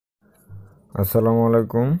আসসালামু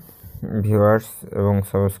আলাইকুম ভিউয়ার্স এবং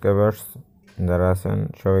সাবস্ক্রাইবার্স যারা আছেন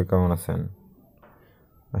সবাই কেমন আছেন?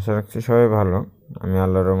 আশা রাখছি সবাই ভালো। আমি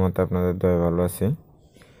আল্লাহর রহমতে আপনাদের দয়ায় ভালো আছি।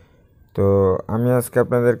 তো আমি আজকে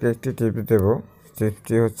আপনাদেরকে একটি টিপস দেব।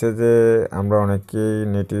 টিপসটি হচ্ছে যে আমরা অনেকেই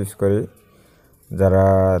নেট ইউজ করি, যারা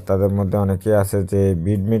তাদের মধ্যে অনেকেই আছে যে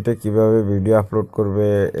ভিডমেটে কীভাবে ভিডিও আপলোড করবে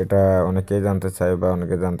এটা অনেকেই জানতে চায় বা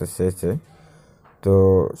অনেকে জানতে চেয়েছে। তো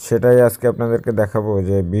সেটাই আজকে আপনাদেরকে দেখাবো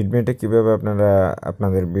যে ভিডমেটে কীভাবে আপনারা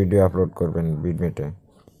আপনাদের ভিডিও আপলোড করবেন ভিডমেটে।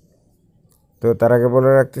 তো তার আগে বলে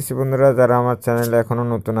রাখতেছি বন্ধুরা, যারা আমার চ্যানেলে এখনও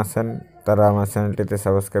নতুন আছেন তারা আমার চ্যানেলটিতে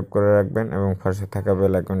সাবস্ক্রাইব করে রাখবেন এবং পাশে থাকা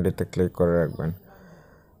বেল আইকনটিতে ক্লিক করে রাখবেন।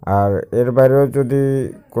 আর এর বাইরেও যদি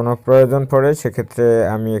কোনো প্রয়োজন পড়ে সেক্ষেত্রে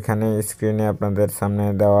আমি এখানে স্ক্রিনে আপনাদের সামনে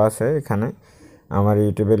দেওয়া আছে, এখানে আমার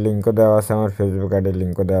ইউটিউবের লিঙ্কও দেওয়া আছে, আমার ফেসবুক আইডির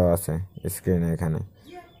লিঙ্কও দেওয়া আছে স্ক্রিনে এখানে।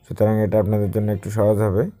 সুতরাং এটা আপনাদের জন্য একটু সহজ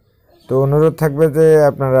হবে। তো অনুরোধ থাকবে যে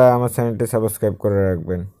আপনারা আমার চ্যানেলটি সাবস্ক্রাইব করে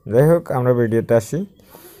রাখবেন। যাই হোক, আমরা ভিডিওতে আসি।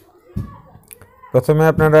 প্রথমে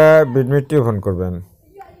আপনারা ভিডমেটটি ওপেন করবেন,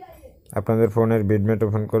 আপনাদের ফোনের ভিডমেট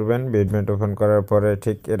ওপেন করবেন। ভিডমেট ওপেন করার পরে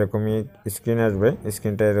ঠিক এরকমই স্ক্রিন আসবে,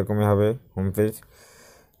 স্ক্রিনটা এরকমই হবে হোম পেজ।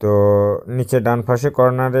 তো নিচে ডান পাশে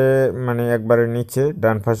কর্নারে, মানে একবারে নিচে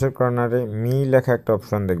ডান পাশের কর্নারে মি লেখা একটা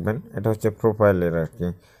অপশন দেখবেন, এটা হচ্ছে প্রোফাইলের আর কি।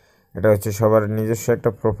 এটা হচ্ছে সবার নিজস্ব একটা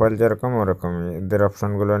প্রোফাইল যেরকম ওরকমই এদের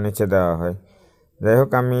অপশনগুলো নিচে দেওয়া হয়। যাই হোক,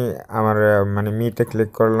 আমি আমার মিতে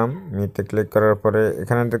ক্লিক করলাম। মিতে ক্লিক করার পরে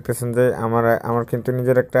এখানে দেখতেছেন যে আমার কিন্তু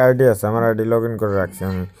নিজের একটা আইডি আছে, আমার আইডি লগ ইন করে রাখছি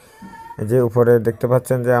আমি। এই যে উপরে দেখতে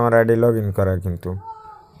পাচ্ছেন যে আমার আইডি লগ ইন করা, কিন্তু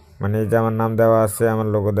এই যে আমার নাম দেওয়া আছে, আমার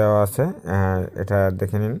লোগো দেওয়া আছে, এটা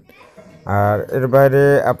দেখে নিন। আর এর বাইরে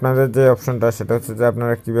আপনাদের যে অপশনটা সেটা হচ্ছে যে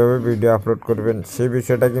আপনারা কীভাবে ভিডিও আপলোড করবেন সেই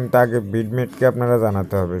বিষয়টা কিন্তু আগে ভিডমেটকে আপনারা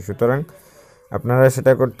জানাতে হবে। সুতরাং আপনারা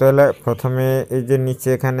সেটা করতে হলে প্রথমে এই যে নিচে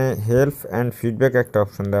এখানে হেল্প অ্যান্ড ফিডব্যাক একটা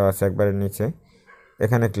অপশন দেওয়া আছে একবারে নিচে,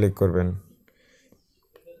 এখানে ক্লিক করবেন।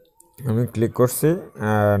 আমি ক্লিক করছি,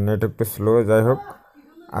 নেট একটু স্লো, যাই হোক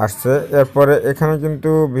আসছে। এরপরে এখানে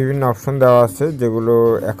কিন্তু বিভিন্ন অপশন দেওয়া আছে যেগুলো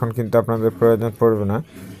এখন কিন্তু আপনাদের প্রয়োজন পড়বে না,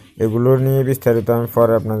 এগুলো নিয়ে বিস্তারিত আমি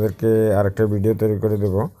পরে আপনাদেরকে আরেকটা ভিডিও তৈরি করে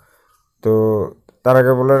দেব। তো তার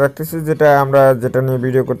আগে বলে রাখতেছি যেটা নিয়ে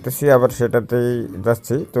ভিডিও করতেছি আবার সেটাতেই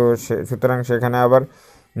যাচ্ছি। তো সুতরাং সেখানে আবার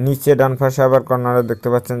নিচে ডান পাশে আবার কর্নারে দেখতে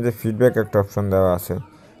পাচ্ছেন যে ফিডব্যাক একটা অপশন দেওয়া আছে,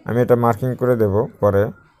 আমি এটা মার্কিং করে দেব পরে।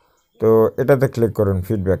 তো এটাতে ক্লিক করুন,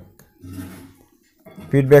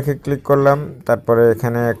 ফিডব্যাকে ক্লিক করলাম। তারপরে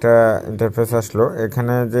এখানে একটা ইন্টারফেস আসলো,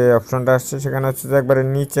 এখানে যে অপশনটা আসছে সেখানে হচ্ছে যে একবারে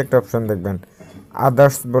নিচে একটা অপশন দেখবেন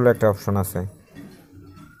আদার্স বলে একটা অপশন আছে,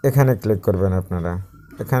 এখানে ক্লিক করবেন আপনারা।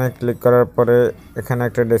 এখানে ক্লিক করার পরে এখানে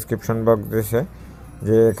একটা ডেসক্রিপশন বক্স দিয়েছে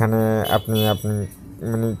যে এখানে আপনি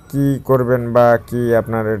কি করবেন বা কি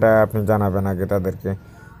আপনার এটা আপনি জানাবেন আগে তাদেরকে।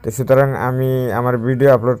 তো সুতরাং আমি আমার ভিডিও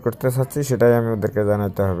আপলোড করতে চাচ্ছি, সেটাই আমি ওদেরকে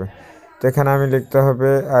জানাতে হবে। তো এখানে আমি লিখতে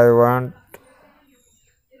হবে I want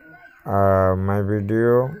my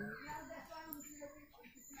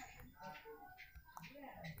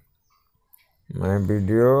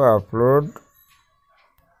video upload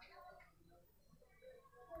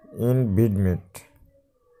in Vidmate.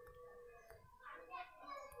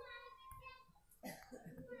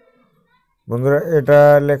 বন্ধুরা, এটা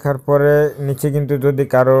লেখার পরে নিচে কিন্তু যদি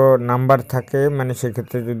কারো নাম্বার থাকে,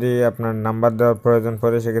 সেক্ষেত্রে যদি আপনার নাম্বার দেওয়ার প্রয়োজন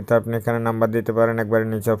পড়ে সেক্ষেত্রে আপনি এখানে নাম্বার দিতে পারেন, একবারে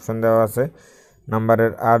নিচে অপশন দেওয়া আছে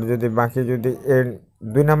নাম্বারের। আর যদি বাকি যদি এর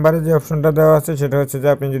 2 নাম্বারে যে অপশনটা দেওয়া আছে সেটা হচ্ছে যে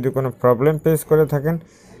আপনি যদি কোনো প্রবলেম ফেস করে থাকেন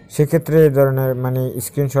সেক্ষেত্রে এই ধরনের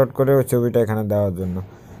স্ক্রিনশট করে ওই ছবিটা এখানে দেওয়ার জন্য।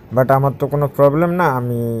 বাট আমার তো কোনো প্রবলেম না,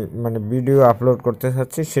 আমি ভিডিও আপলোড করতে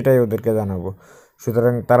চাচ্ছি, সেটাই ওদেরকে জানাবো।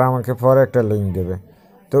 সুতরাং তারা আমাকে পরে একটা লিঙ্ক দেবে।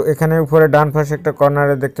 তো এখানে উপরে ডান পাশে একটা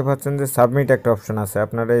কর্নারে দেখতে পাচ্ছেন যে সাবমিট একটা অপশন আছে,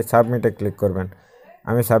 আপনারা এই সাবমিটে ক্লিক করবেন।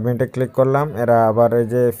 আমি সাবমিটে ক্লিক করলাম। এরা আবার এই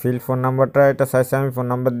যে ফিল ফোন নাম্বারটা এটা চাইছে, আমি ফোন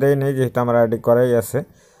নাম্বার দিই নেই যেহেতু আমার আইডি করাই আছে,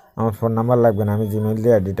 আমার ফোন নাম্বার লাগবে না, আমি জিমেইল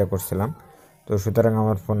দিয়ে আইডিটা করছিলাম। তো সুতরাং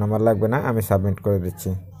আমার ফোন নাম্বার লাগবে না, আমি সাবমিট করে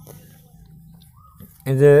দিচ্ছি।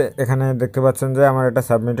 এই যে এখানে দেখতে পাচ্ছেন যে আমার এটা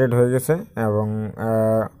সাবমিটেড হয়ে গেছে এবং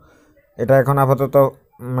এটা এখন আপাতত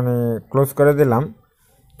ক্লোজ করে দিলাম।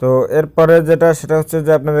 তো এরপরে সেটা হচ্ছে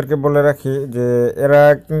যে আপনাদেরকে বলে রাখি যে এরা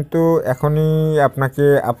কিন্তু এখনই আপনাকে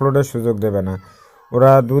আপলোডের সুযোগ দেবে না,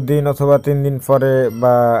 ওরা 2 দিন অথবা 3 দিন পরে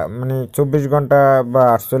বা 24 ঘন্টা বা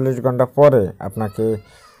 48 ঘন্টা পরে আপনাকে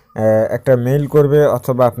একটা মেইল করবে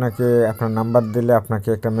অথবা আপনাকে আপনার নাম্বার দিলে আপনাকে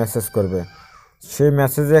একটা মেসেজ করবে, সেই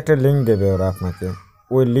মেসেজে একটা লিঙ্ক দেবে ওরা আপনাকে।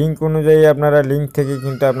 ওই লিঙ্ক অনুযায়ী আপনারা লিঙ্ক থেকে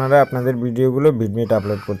কিন্তু আপনারা আপনাদের ভিডিওগুলো ভিডমেটে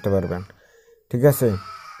আপলোড করতে পারবেন। ঠিক আছে,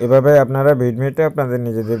 এভাবে আপনারা ভিডমেটে আপনাদের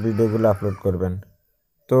নিজেদের ভিডিওগুলো আপলোড করবেন।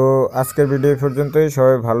 তো আজকের ভিডিও পর্যন্তই,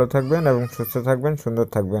 সবাই ভালো থাকবেন এবং সুস্থ থাকবেন, সুন্দর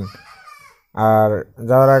থাকবেন। আর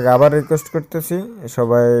যাওয়ার আগে আবার রিকোয়েস্ট করতেছি,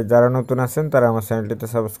 সবাই যারা নতুন আছেন তারা আমার চ্যানেলটিতে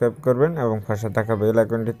সাবস্ক্রাইব করবেন এবং পাশে থাকা বেল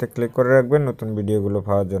আইকনটিতে ক্লিক করে রাখবেন নতুন ভিডিওগুলো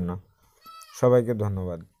পাওয়ার জন্য। সবাইকে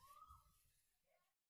ধন্যবাদ।